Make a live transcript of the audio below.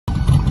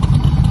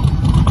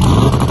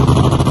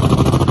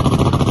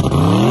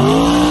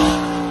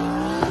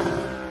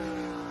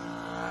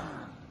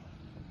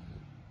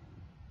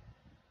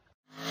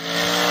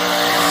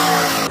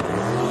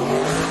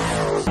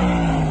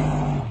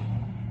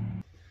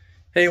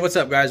Hey, what's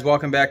up guys?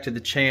 Welcome back to the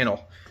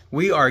channel.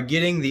 We are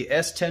getting the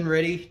S10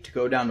 ready to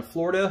go down to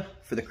Florida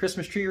for the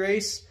Christmas tree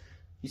race.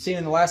 You seen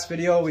in the last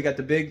video, we got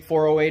the big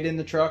 408 in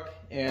the truck,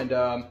 and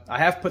I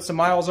have put some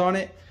miles on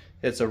it.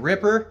 It's a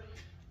ripper,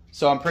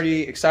 so I'm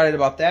pretty excited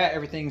about that.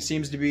 Everything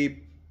seems to be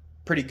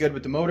pretty good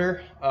with the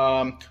motor.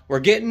 We're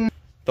getting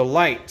the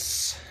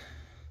lights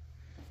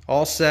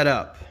all set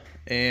up,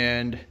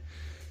 and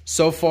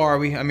so far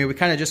we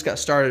kind of just got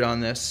started on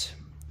this.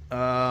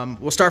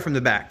 We'll start from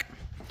the back.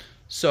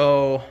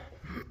 So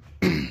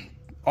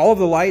all of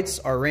the lights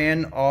are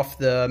ran off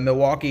the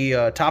Milwaukee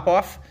top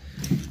off,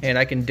 and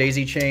I can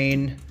daisy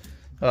chain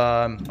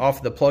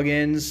off the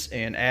plug-ins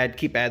and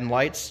keep adding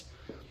lights.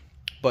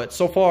 But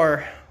so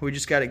far we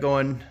just got it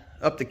going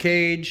up the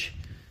cage,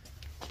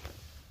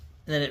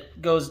 and then it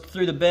goes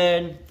through the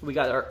bed. We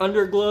got our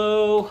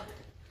underglow,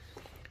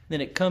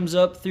 then it comes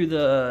up through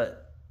the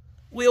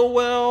wheel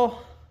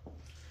well,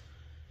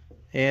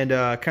 and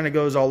kind of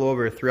goes all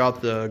over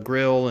throughout the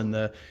grill,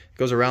 and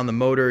goes around the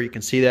motor. You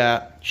can see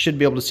that. Should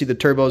be able to see the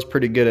turbos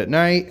pretty good at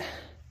night.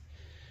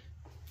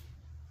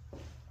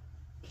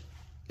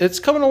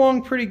 It's coming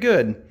along pretty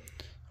good.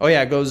 Oh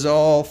yeah, it goes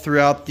all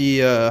throughout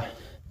the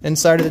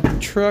inside of the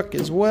truck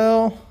as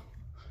well,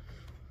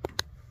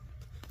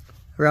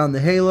 around the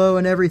halo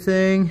and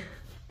everything,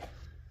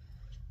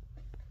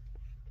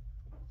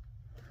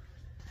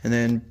 and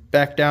then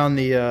back down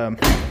the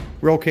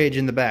roll cage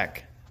in the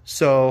back.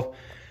 So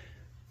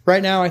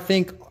right now I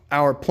think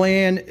our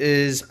plan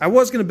is, I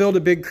was going to build a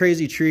big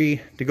crazy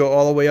tree to go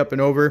all the way up and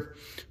over,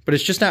 but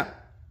it's just not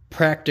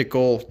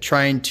practical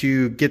trying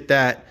to get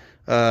that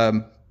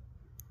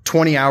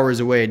 20 hours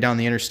away down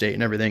the interstate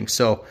and everything.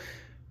 So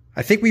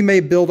I think we may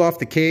build off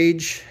the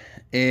cage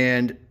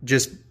and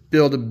just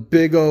build a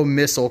big old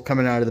missile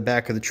coming out of the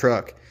back of the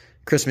truck,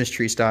 Christmas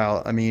tree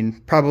style. I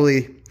mean,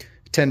 probably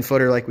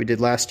 10-footer like we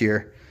did last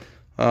year.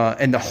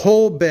 And the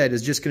whole bed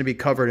is just going to be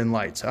covered in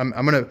lights. We're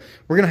going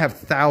to have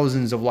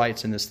thousands of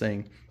lights in this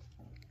thing.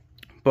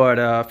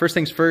 But first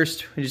things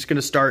first, I'm just going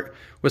to start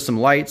with some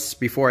lights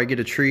before I get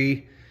a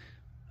tree.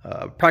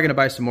 Probably going to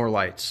buy some more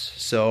lights.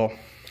 So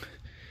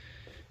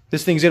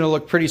this thing's going to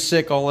look pretty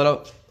sick all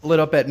lit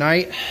up at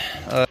night.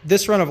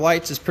 This run of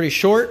lights is pretty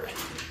short.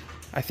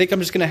 I think I'm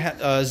just going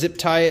to zip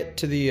tie it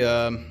to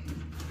the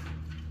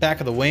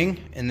back of the wing.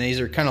 And these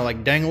are kind of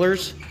like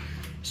danglers.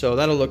 So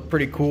that'll look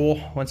pretty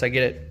cool once I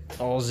get it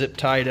all zip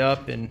tied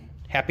up and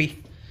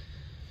happy.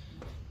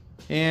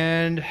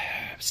 And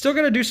still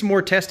gonna do some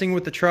more testing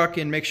with the truck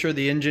and make sure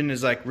the engine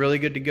is like really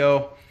good to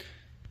go.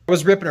 I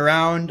was ripping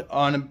around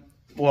on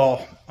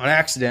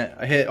accident.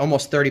 I hit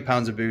almost 30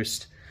 pounds of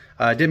boost.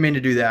 Didn't mean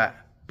to do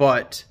that,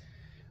 but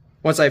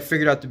once I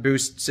figured out the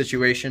boost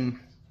situation,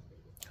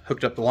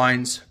 hooked up the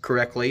lines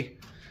correctly,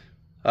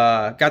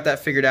 got that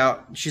figured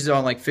out. She's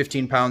on like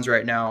 15 pounds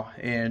right now,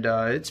 and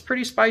it's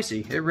pretty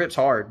spicy. It rips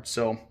hard.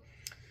 So,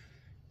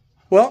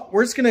 well,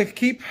 we're just gonna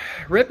keep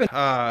ripping.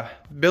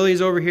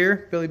 Billy's over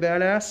here, Billy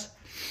Badass.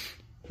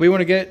 We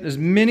want to get as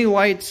many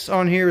lights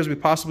on here as we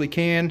possibly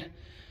can,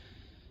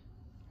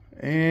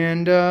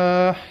 and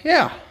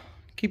yeah,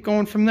 keep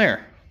going from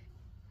there.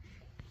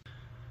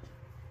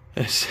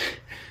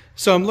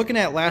 So I'm looking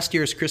at last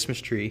year's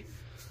Christmas tree.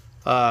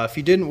 If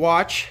you didn't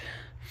watch,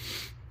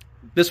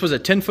 this was a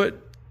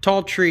 10-foot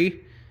tall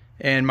tree,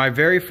 and my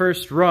very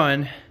first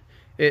run,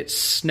 it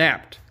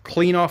snapped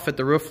clean off at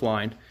the roof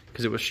line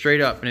because it was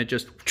straight up, and it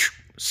just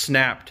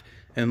snapped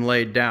and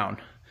laid down.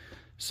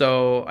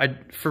 So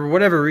for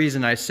whatever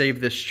reason, I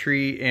saved this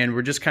tree, and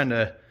we're just kind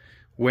of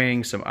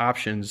weighing some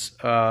options.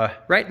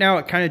 Right now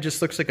it kind of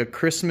just looks like a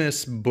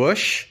Christmas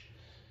bush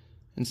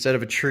instead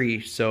of a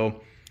tree, so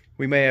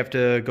we may have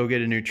to go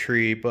get a new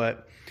tree,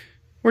 but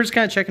we're just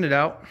kind of checking it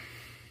out.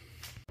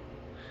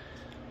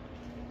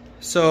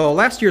 So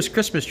last year's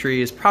Christmas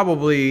tree is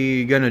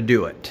probably gonna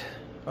do it.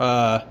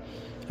 I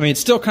mean, it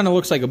still kind of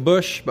looks like a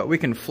bush, but we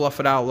can fluff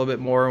it out a little bit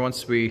more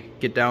once we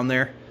get down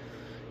there,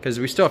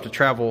 because we still have to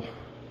travel,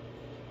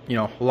 you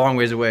know, a long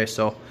ways away.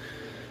 So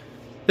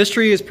this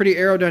tree is pretty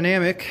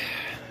aerodynamic.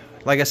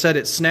 Like I said,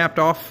 it snapped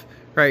off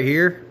right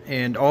here,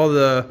 and all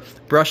the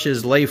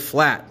brushes lay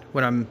flat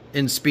when I'm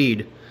in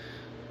speed.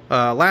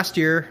 Last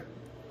year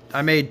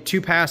I made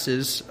 2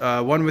 passes,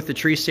 one with the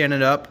tree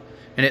standing up,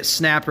 and it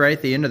snapped right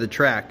at the end of the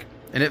track,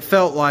 and it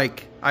felt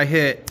like I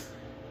hit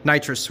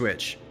nitro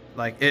switch.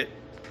 Like, it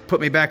put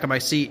me back on my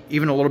seat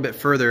even a little bit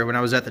further when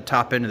I was at the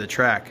top end of the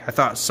track. I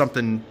thought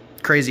something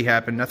crazy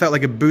happened. I thought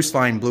like a boost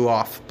line blew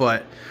off,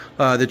 but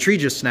the tree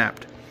just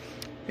snapped.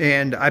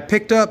 And I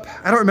picked up,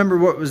 I don't remember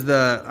what was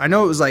I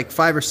know it was like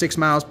 5 or 6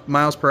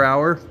 miles per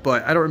hour,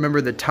 but I don't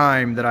remember the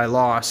time that I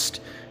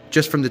lost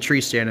just from the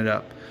tree standing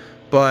up.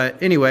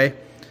 But anyway,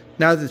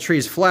 now that the tree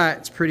is flat,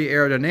 it's pretty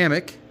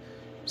aerodynamic,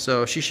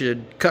 so she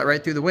should cut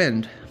right through the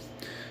wind.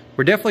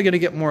 We're definitely going to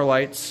get more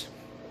lights.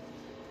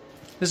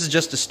 This is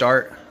just a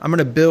start. I'm going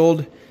to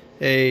build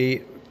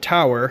a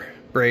tower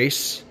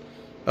brace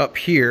up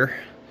here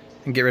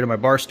and get rid of my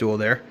bar stool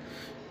there.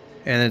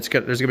 And there's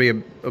going to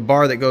be a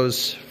bar that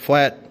goes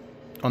flat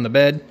on the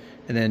bed,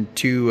 and then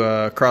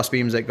 2 cross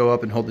beams that go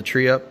up and hold the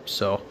tree up.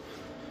 So,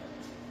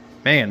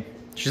 man,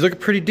 she's looking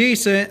pretty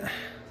decent.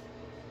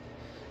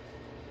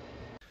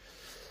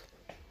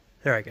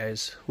 Alright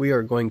guys, we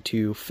are going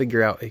to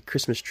figure out a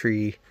Christmas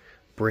tree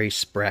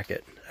brace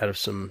bracket out of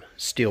some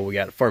steel we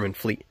got at Farm and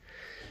Fleet.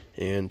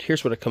 And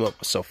here's what I've come up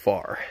with so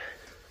far.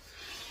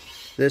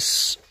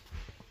 This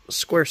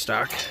square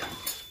stock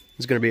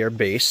is going to be our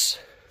base.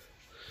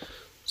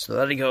 So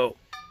that'll go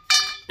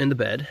in the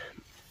bed.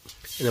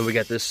 And then we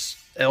got this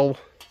L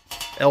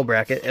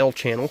bracket, L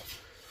channel.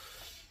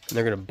 And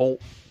they're going to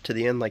bolt to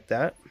the end like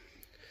that.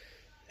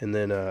 And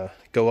then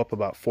go up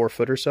about 4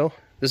 foot or so.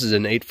 This is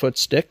an 8-foot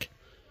stick.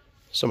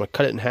 So I'm going to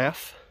cut it in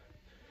half.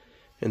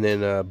 And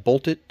then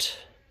bolt it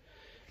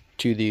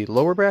to the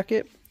lower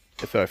bracket.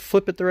 If I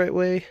flip it the right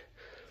way,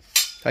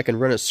 I can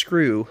run a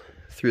screw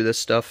through this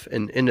stuff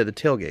and into the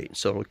tailgate.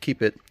 So it'll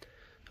keep it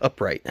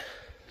upright.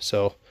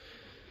 So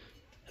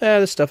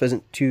this stuff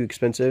isn't too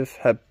expensive.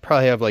 I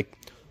probably have like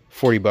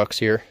 40 bucks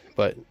here,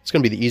 but it's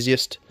going to be the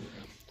easiest.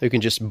 You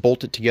can just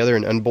bolt it together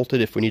and unbolt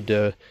it if we need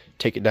to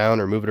take it down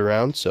or move it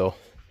around. So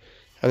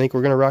I think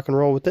we're going to rock and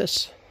roll with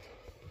this.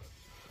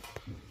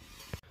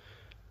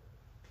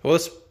 Well,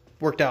 this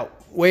worked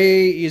out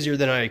way easier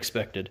than I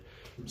expected.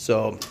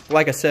 So,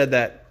 like I said,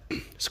 that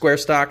square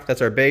stock,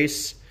 that's our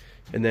base.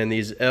 And then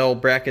these L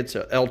brackets,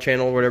 L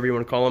channel, whatever you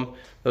want to call them,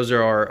 those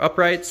are our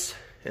uprights.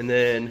 And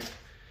then,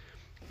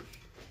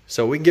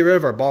 so we can get rid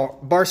of our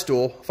bar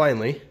stool,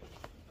 finally.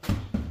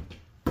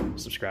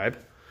 Subscribe.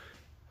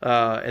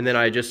 And then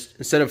I just,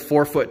 instead of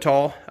 4 foot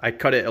tall, I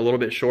cut it a little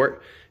bit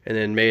short and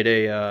then made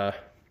a,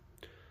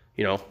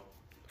 you know,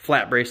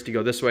 flat brace to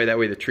go this way. That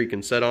way the tree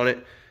can sit on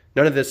it.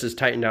 None of this is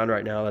tightened down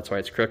right now. That's why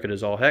it's crooked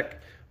as all heck.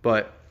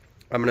 But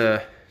I'm going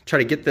to try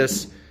to get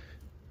this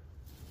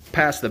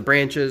past the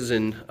branches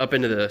and up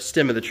into the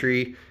stem of the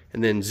tree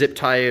and then zip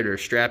tie it or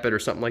strap it or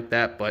something like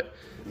that. But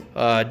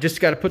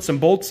just got to put some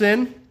bolts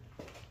in.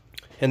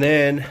 And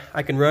then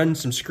I can run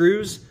some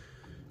screws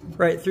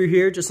right through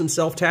here. Just some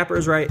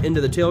self-tappers right into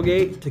the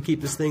tailgate to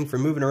keep this thing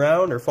from moving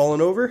around or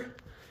falling over.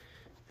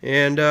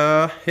 And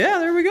yeah,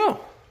 there we go.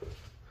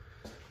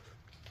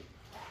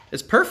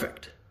 It's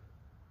perfect.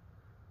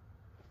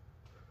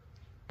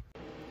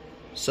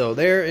 So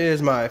there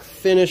is my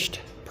finished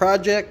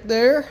project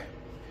there.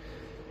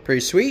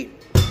 Pretty sweet.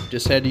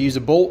 Just had to use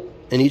a bolt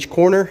in each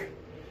corner.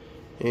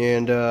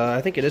 And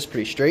I think it is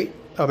pretty straight.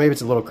 Oh, maybe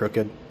it's a little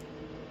crooked.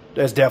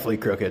 That's definitely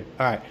crooked.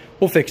 Alright,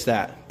 we'll fix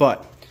that.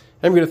 But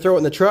I'm going to throw it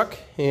in the truck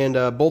and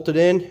bolt it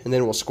in. And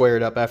then we'll square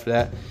it up after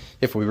that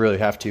if we really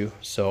have to.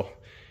 So,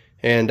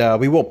 and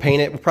we will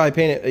paint it. We'll probably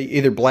paint it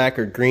either black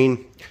or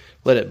green.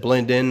 Let it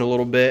blend in a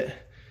little bit.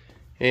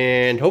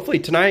 And hopefully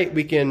tonight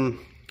we can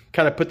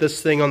kind of put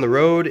this thing on the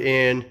road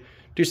and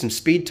do some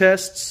speed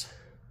tests.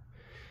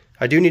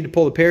 I do need to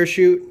pull the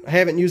parachute. I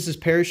haven't used this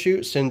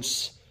parachute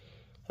since,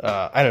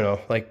 I don't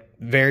know, like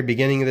very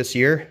beginning of this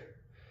year.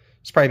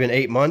 It's probably been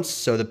 8 months,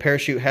 so the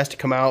parachute has to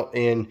come out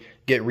and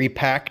get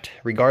repacked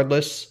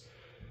regardless.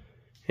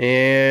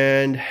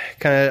 And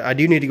kind of, I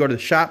do need to go to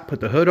the shop, put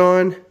the hood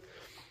on,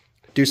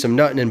 do some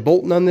nutting and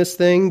bolting on this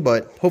thing,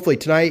 but hopefully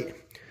tonight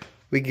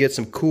we can get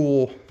some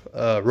cool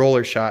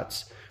roller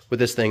shots with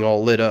this thing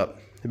all lit up.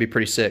 It'd be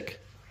pretty sick.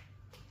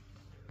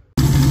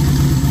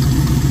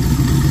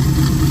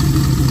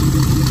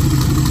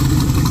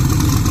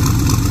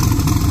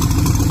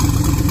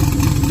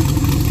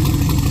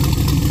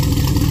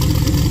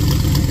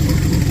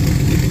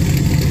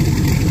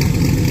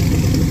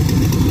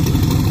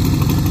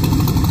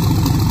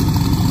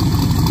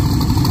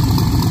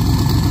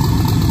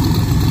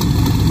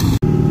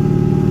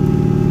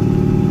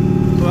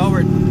 Well,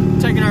 we're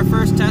taking our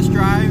first test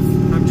drive.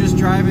 I'm just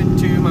driving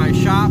to my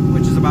shop,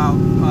 which is about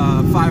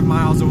 5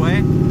 miles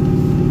away.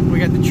 We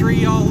got the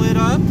tree all lit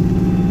up.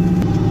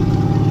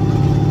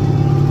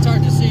 It's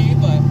hard to see,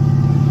 but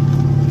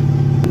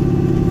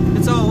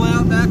it's all lit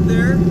up back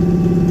there.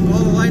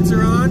 All the lights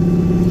are on.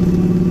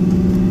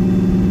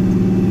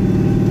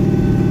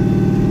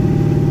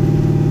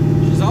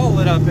 She's all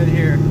lit up in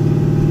here.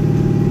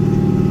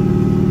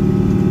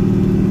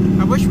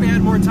 I wish we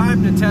had more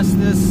time to test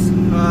this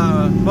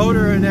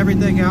motor and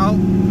everything out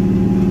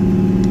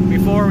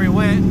before we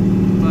went,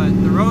 but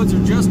the roads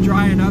are just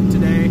drying up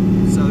today,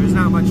 so there's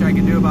not much I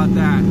can do about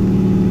that.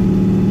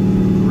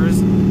 We're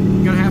just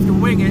gonna have to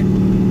wing it.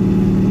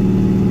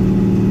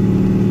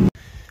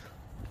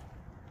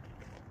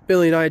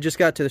 Billy and I just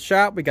got to the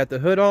shop. We got the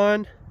hood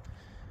on.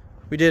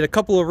 We did a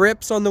couple of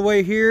rips on the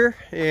way here,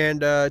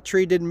 and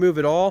tree didn't move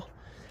at all.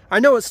 I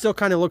know it still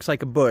kind of looks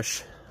like a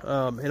bush,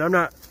 and I'm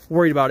not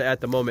worried about it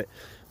at the moment.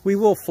 We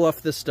will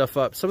fluff this stuff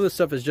up. Some of this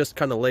stuff is just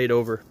kind of laid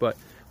over, but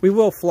we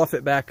will fluff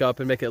it back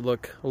up and make it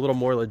look a little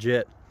more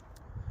legit.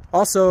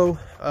 Also,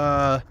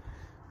 we're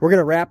going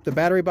to wrap the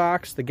battery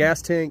box, the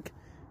gas tank,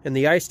 and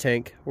the ice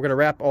tank. We're going to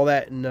wrap all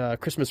that in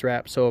Christmas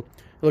wrap, so it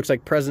looks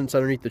like presents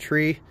underneath the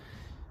tree.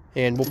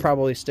 And we'll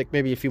probably stick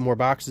maybe a few more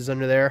boxes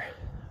under there.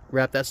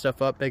 Wrap that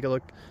stuff up, make it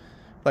look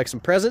like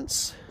some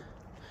presents.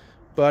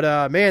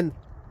 But man,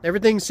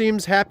 everything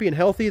seems happy and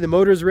healthy. The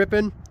motor's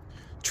ripping.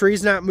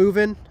 tree's not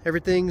moving.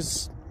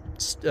 Everything's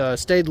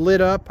stayed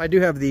lit up. I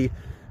do have the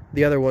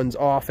other ones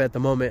off at the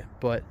moment,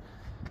 but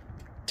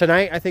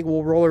tonight I think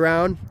we'll roll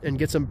around and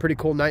get some pretty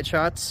cool night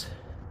shots.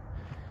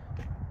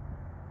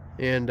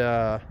 And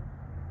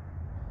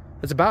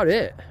that's about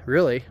it,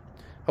 really.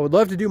 I would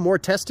love to do more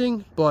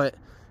testing, but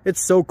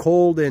it's so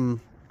cold and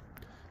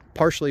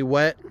partially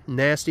wet,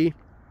 nasty.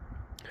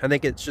 I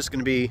think it's just going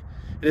to be,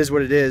 it is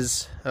what it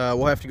is.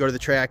 We'll have to go to the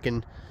track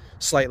and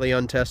slightly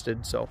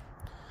untested. So,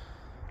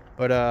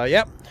 but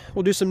yeah,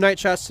 we'll do some night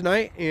shots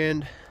tonight,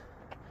 and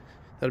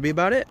that'll be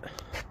about it.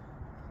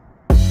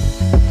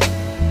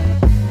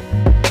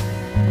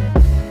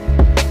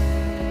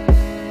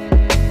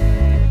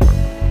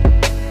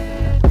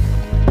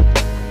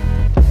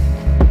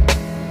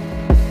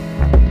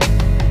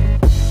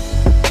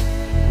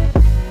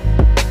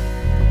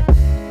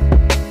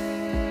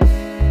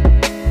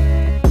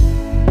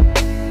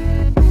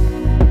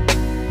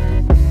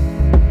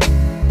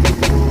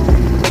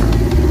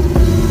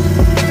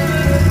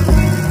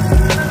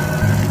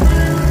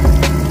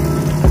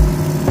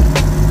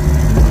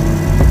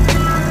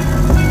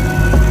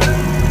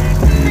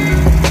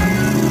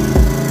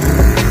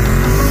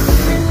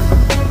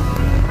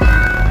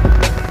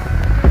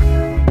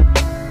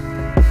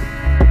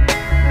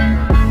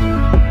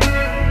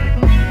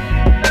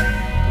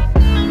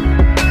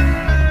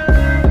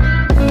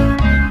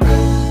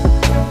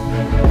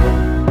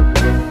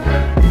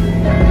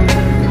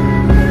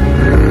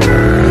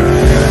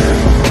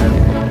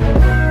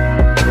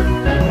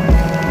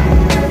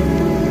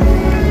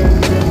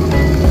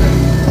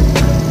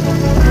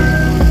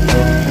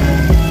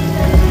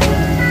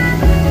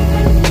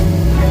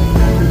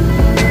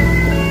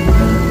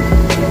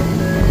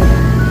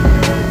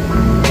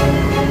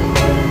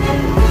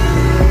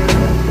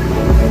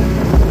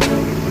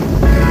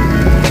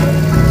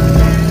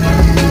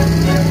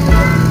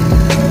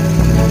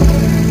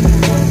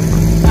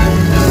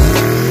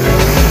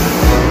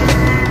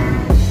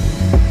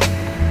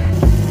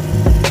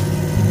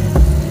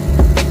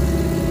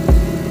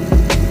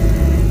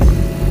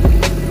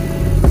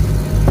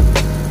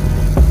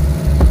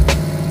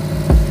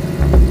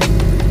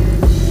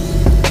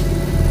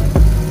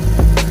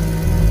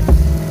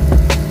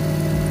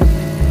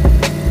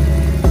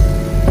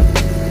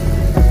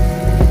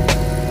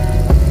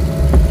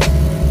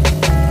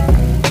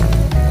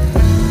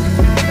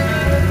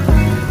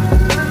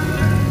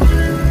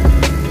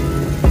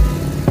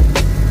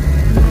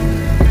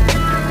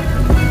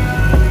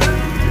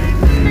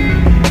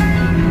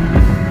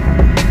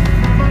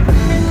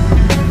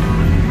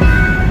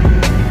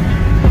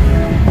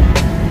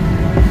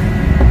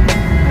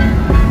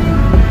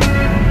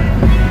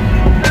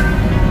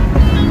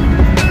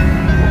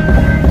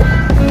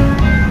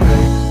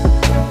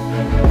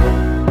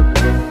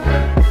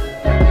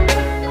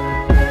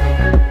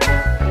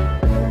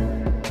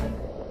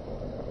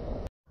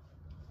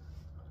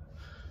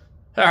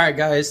 Alright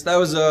guys, that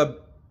was a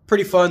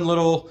pretty fun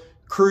little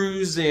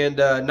cruise and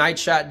night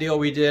shot deal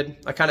we did.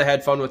 I kind of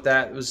had fun with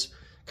that. It was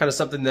kind of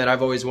something that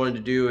I've always wanted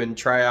to do and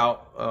try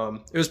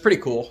out. It was pretty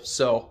cool.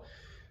 So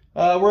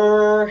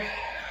we're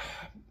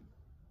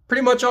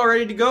pretty much all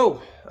ready to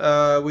go.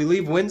 We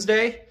leave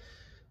Wednesday.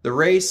 The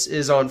race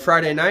is on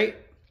Friday night.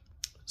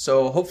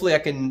 So hopefully I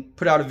can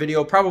put out a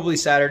video probably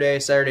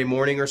Saturday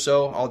morning or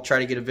so. I'll try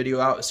to get a video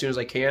out as soon as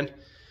I can.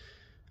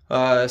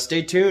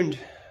 Stay tuned.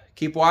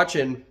 Keep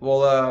watching.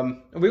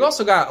 Well, we've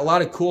also got a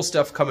lot of cool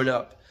stuff coming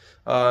up.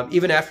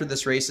 Even after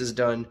this race is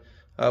done,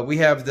 we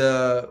have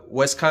the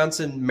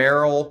Wisconsin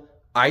Merrill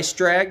ice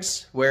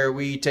drags, where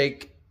we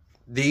take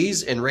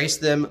these and race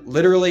them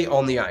literally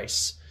on the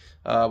ice.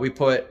 We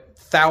put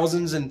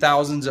thousands and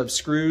thousands of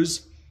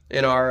screws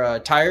in our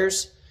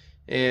tires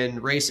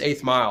and race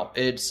 8th mile.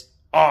 It's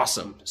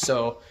awesome.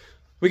 So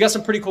we got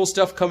some pretty cool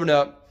stuff coming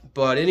up.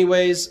 But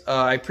anyways,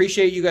 I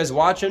appreciate you guys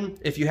watching.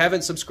 If you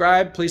haven't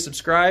subscribed, please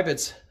subscribe.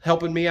 It's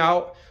helping me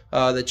out.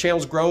 The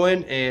channel's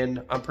growing,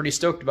 and I'm pretty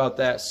stoked about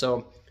that.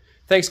 So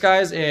thanks,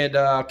 guys, and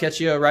I'll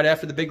catch you right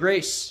after the big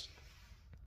race.